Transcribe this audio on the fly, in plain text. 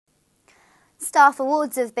Staff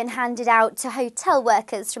awards have been handed out to hotel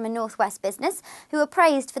workers from a North West business who were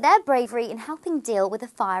praised for their bravery in helping deal with a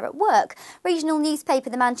fire at work. Regional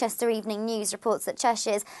newspaper The Manchester Evening News reports that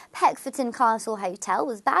Cheshire's Peckforton Castle Hotel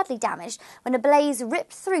was badly damaged when a blaze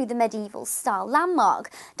ripped through the medieval-style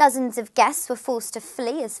landmark. Dozens of guests were forced to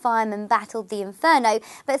flee as firemen battled the inferno,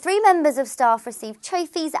 but 3 members of staff received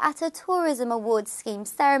trophies at a tourism awards scheme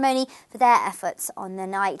ceremony for their efforts on the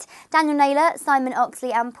night. Daniel Naylor, Simon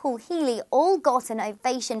Oxley and Paul Healy all got an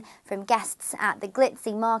ovation from guests at the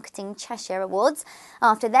Glitzy Marketing Cheshire Awards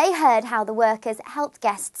after they heard how the workers helped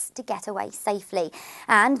guests to get away safely.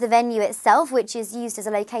 And the venue itself, which is used as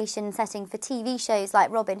a location setting for TV shows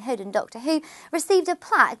like Robin Hood and Doctor Who, received a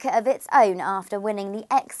plaque of its own after winning the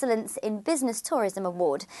Excellence in Business Tourism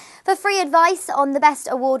Award. For free advice on the best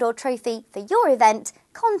award or trophy for your event,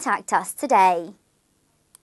 contact us today.